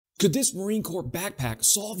Could this Marine Corps backpack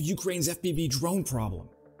solve Ukraine's FPV drone problem?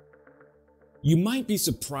 You might be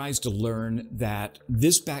surprised to learn that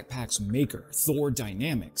this backpack's maker, Thor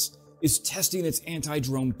Dynamics, is testing its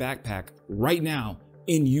anti-drone backpack right now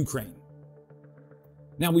in Ukraine.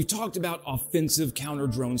 Now, we've talked about offensive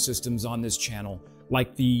counter-drone systems on this channel,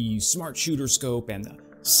 like the Smart Shooter Scope and the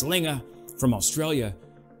Slinger from Australia,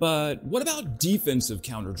 but what about defensive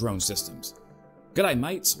counter-drone systems? G'day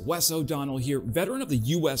mates, Wes O'Donnell here, veteran of the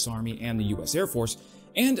US Army and the US Air Force,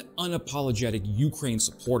 and unapologetic Ukraine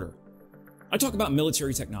supporter. I talk about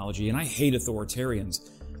military technology and I hate authoritarians.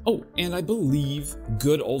 Oh, and I believe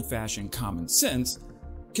good old-fashioned common sense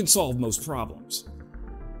can solve most problems.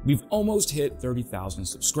 We've almost hit 30,000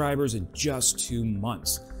 subscribers in just 2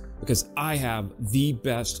 months because I have the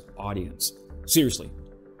best audience. Seriously,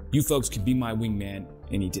 you folks can be my wingman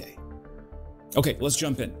any day. Okay, let's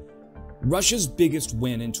jump in. Russia's biggest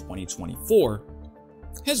win in 2024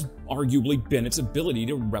 has arguably been its ability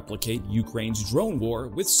to replicate Ukraine's drone war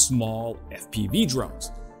with small FPV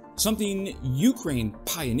drones, something Ukraine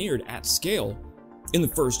pioneered at scale in the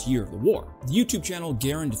first year of the war. The YouTube channel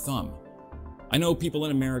Garand Thumb. I know people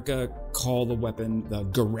in America call the weapon the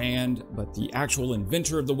Garand, but the actual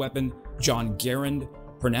inventor of the weapon, John Garand,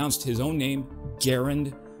 pronounced his own name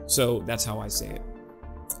Garand, so that's how I say it.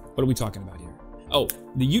 What are we talking about here? Oh,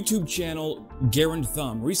 the YouTube channel Garand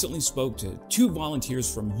Thumb recently spoke to 2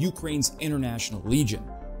 volunteers from Ukraine's International Legion,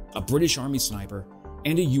 a British Army sniper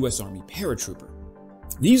and a US Army paratrooper.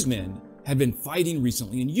 These men had been fighting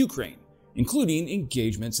recently in Ukraine, including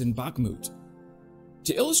engagements in Bakhmut.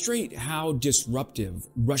 To illustrate how disruptive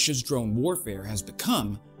Russia's drone warfare has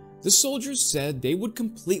become, the soldiers said they would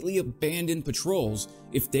completely abandon patrols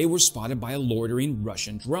if they were spotted by a loitering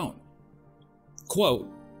Russian drone. Quote,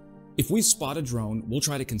 "If we spot a drone, we'll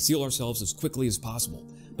try to conceal ourselves as quickly as possible.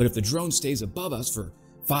 But if the drone stays above us for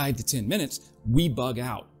 5 to 10 minutes, we bug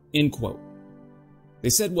out." End quote. They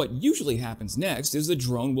said what usually happens next is the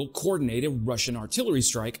drone will coordinate a Russian artillery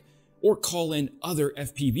strike or call in other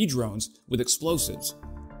FPV drones with explosives.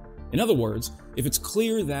 In other words, if it's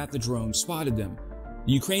clear that the drone spotted them,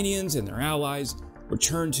 the Ukrainians and their allies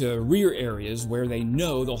return to rear areas where they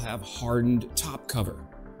know they'll have hardened top cover.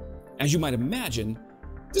 As you might imagine,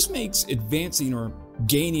 this makes advancing or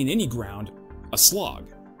gaining any ground a slog.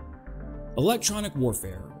 Electronic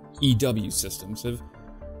warfare, EW systems, have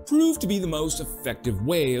proved to be the most effective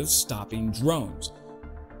way of stopping drones.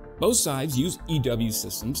 Both sides use EW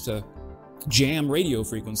systems to jam radio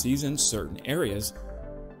frequencies in certain areas.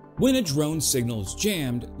 When a drone signal is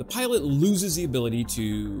jammed, the pilot loses the ability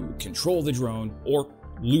to control the drone or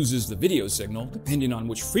loses the video signal, depending on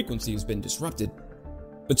which frequency has been disrupted.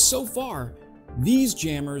 But so far, these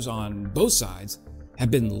jammers on both sides have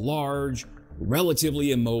been large,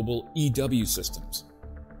 relatively immobile EW systems.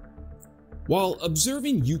 While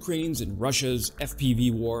observing Ukraine's and Russia's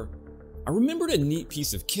FPV war, I remembered a neat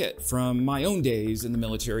piece of kit from my own days in the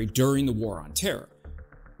military during the War on Terror.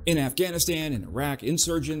 In Afghanistan and Iraq,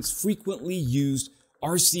 insurgents frequently used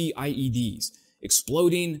RC IEDs,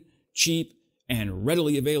 exploding, cheap, and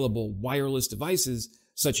readily available wireless devices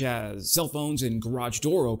such as cell phones and garage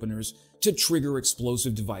door openers to trigger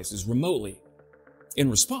explosive devices remotely.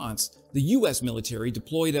 In response, the US military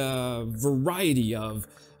deployed a variety of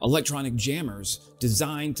electronic jammers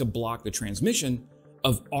designed to block the transmission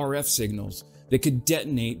of RF signals that could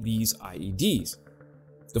detonate these IEDs.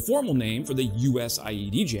 The formal name for the US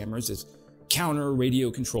IED jammers is Counter Radio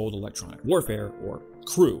Controlled Electronic Warfare, or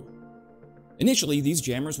CREW. Initially, these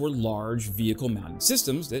jammers were large vehicle-mounted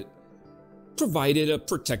systems that provided a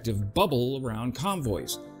protective bubble around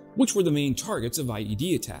convoys, which were the main targets of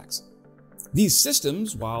IED attacks. These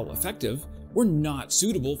systems, while effective, were not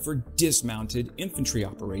suitable for dismounted infantry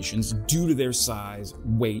operations due to their size,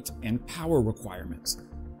 weight, and power requirements.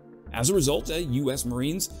 As a result, US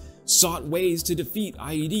Marines sought ways to defeat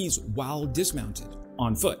IEDs while dismounted,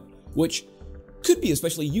 on foot, which could be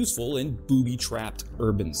especially useful in booby-trapped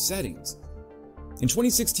urban settings. In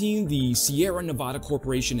 2016, the Sierra Nevada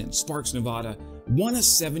Corporation in Sparks, Nevada, won a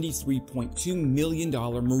 $73.2 million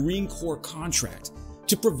Marine Corps contract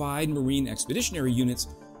to provide Marine Expeditionary Units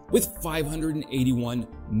with 581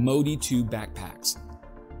 Modi 2 backpacks.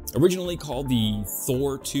 Originally called the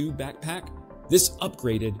Thor 2 backpack, this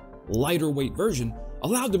upgraded, lighter weight version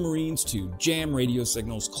allowed the Marines to jam radio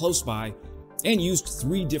signals close by and used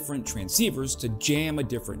 3 different transceivers to jam a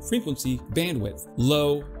different frequency bandwidth,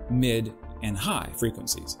 low, mid, and high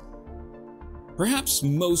frequencies. Perhaps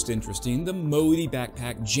most interesting, the Modi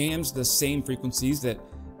backpack jams the same frequencies that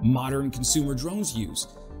modern consumer drones use.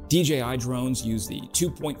 DJI drones use the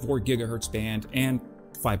 2.4 gigahertz band, and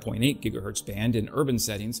 5.8 gigahertz band in urban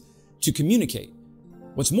settings to communicate.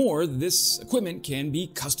 What's more, this equipment can be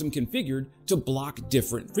custom configured to block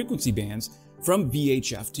different frequency bands from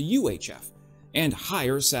VHF to UHF and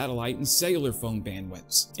higher satellite and cellular phone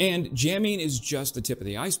bandwidths. And jamming is just the tip of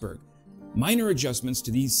the iceberg. Minor adjustments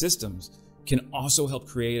to these systems can also help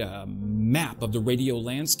create a map of the radio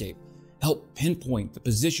landscape, help pinpoint the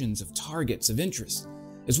positions of targets of interest,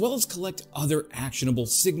 as well as collect other actionable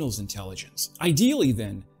signals intelligence. Ideally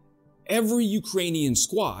then, every Ukrainian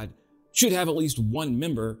squad should have at least one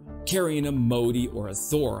member carrying a Modi or a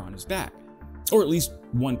Thor on his back, or at least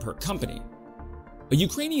one per company. A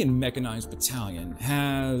Ukrainian mechanized battalion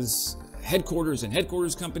has headquarters and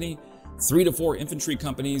headquarters company, 3 to 4 infantry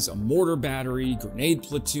companies, a mortar battery, grenade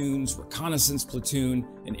platoons, reconnaissance platoon,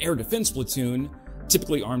 an air defense platoon,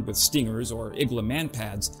 typically armed with Stingers or Igla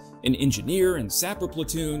manpads, an engineer and sapper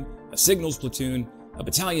platoon, a signals platoon, a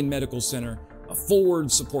battalion medical center, a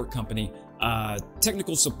forward support company, a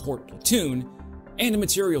technical support platoon, and a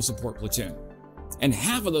material support platoon. And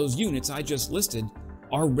half of those units I just listed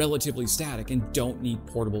are relatively static and don't need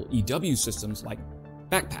portable EW systems like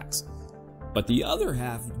backpacks. But the other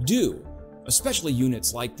half do, especially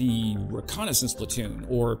units like the reconnaissance platoon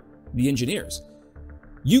or the engineers.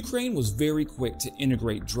 Ukraine was very quick to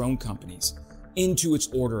integrate drone companies into its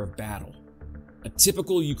order of battle. A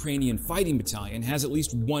typical Ukrainian fighting battalion has at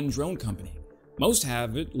least one drone company. Most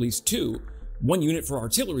have at least two, one unit for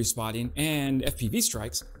artillery spotting and FPV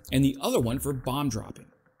strikes, and the other one for bomb dropping.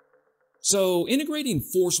 So integrating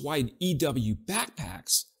force-wide EW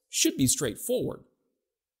backpacks should be straightforward.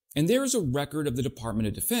 And there is a record of the Department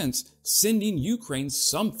of Defense sending Ukraine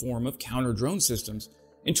some form of counter-drone systems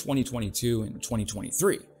in 2022 and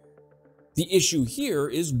 2023. The issue here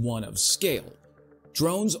is one of scale.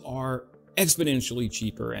 Drones are exponentially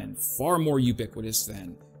cheaper and far more ubiquitous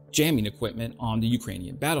than jamming equipment on the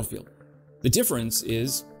Ukrainian battlefield. The difference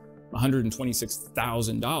is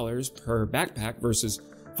 $126,000 per backpack versus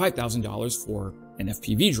 $5,000 for an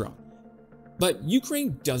FPV drone. But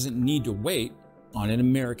Ukraine doesn't need to wait on an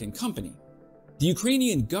American company. The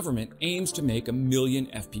Ukrainian government aims to make 1 million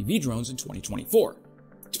FPV drones in 2024.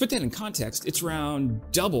 To put that in context, it's around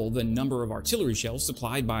double the number of artillery shells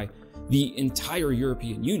supplied by the entire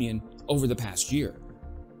European Union over the past year.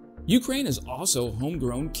 Ukraine has also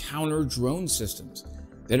homegrown counter-drone systems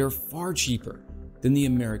that are far cheaper than the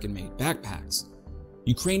American-made backpacks.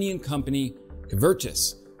 Ukrainian company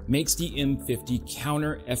Kvertis makes the M50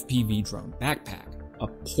 counter FPV drone backpack, a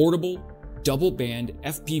portable, double-band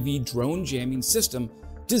FPV drone jamming system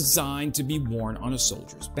designed to be worn on a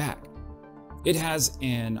soldier's back. It has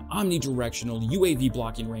an omnidirectional UAV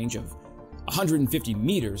blocking range of 150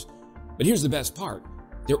 meters, but here's the best part,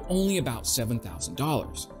 they're only about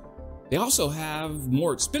 $7,000. They also have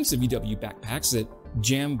more expensive EW backpacks that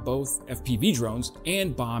jam both FPV drones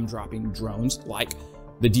and bomb-dropping drones like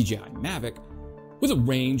the DJI Mavic. With a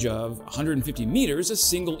range of 150 meters, a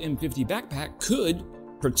single M50 backpack could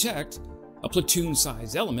protect a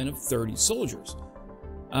platoon-sized element of 30 soldiers.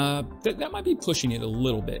 That might be pushing it a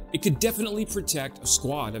little bit. It could definitely protect a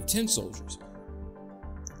squad of 10 soldiers.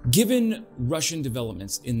 Given Russian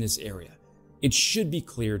developments in this area, it should be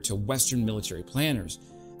clear to Western military planners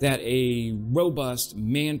that a robust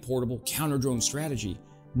man-portable counter-drone strategy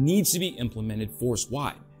needs to be implemented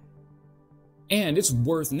force-wide. And it's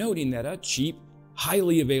worth noting that a cheap,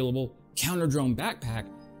 highly available counter-drone backpack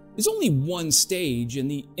is only one stage in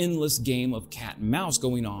the endless game of cat and mouse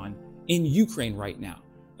going on in Ukraine right now,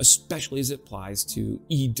 especially as it applies to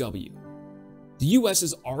EW. The US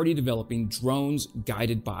is already developing drones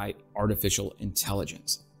guided by artificial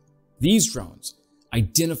intelligence. These drones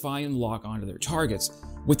identify and lock onto their targets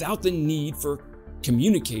without the need for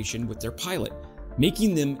communication with their pilot,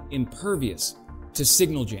 making them impervious to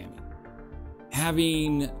signal jamming.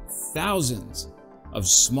 Having thousands of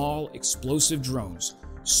small explosive drones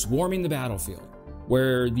swarming the battlefield,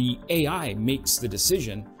 where the AI makes the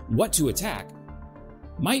decision what to attack,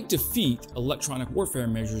 might defeat electronic warfare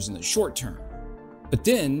measures in the short term. But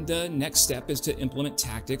then the next step is to implement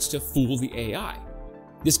tactics to fool the AI.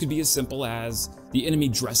 This could be as simple as the enemy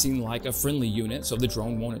dressing like a friendly unit so the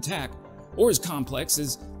drone won't attack, or as complex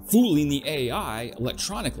as fooling the AI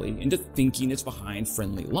electronically into thinking it's behind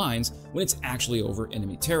friendly lines when it's actually over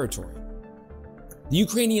enemy territory. The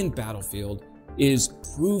Ukrainian battlefield is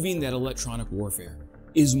proving that electronic warfare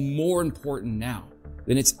is more important now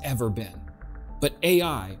than it's ever been. But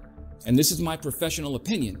AI, and this is my professional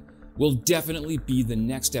opinion, will definitely be the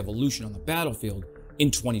next evolution on the battlefield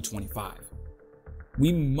in 2025.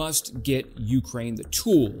 We must get Ukraine the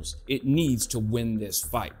tools it needs to win this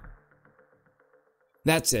fight.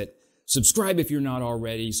 That's it. Subscribe if you're not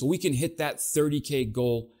already so we can hit that 30K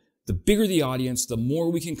goal. The bigger the audience, the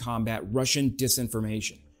more we can combat Russian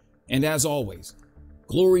disinformation. And as always,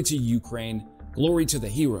 glory to Ukraine, glory to the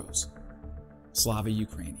heroes. Slava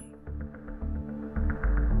Ukraini.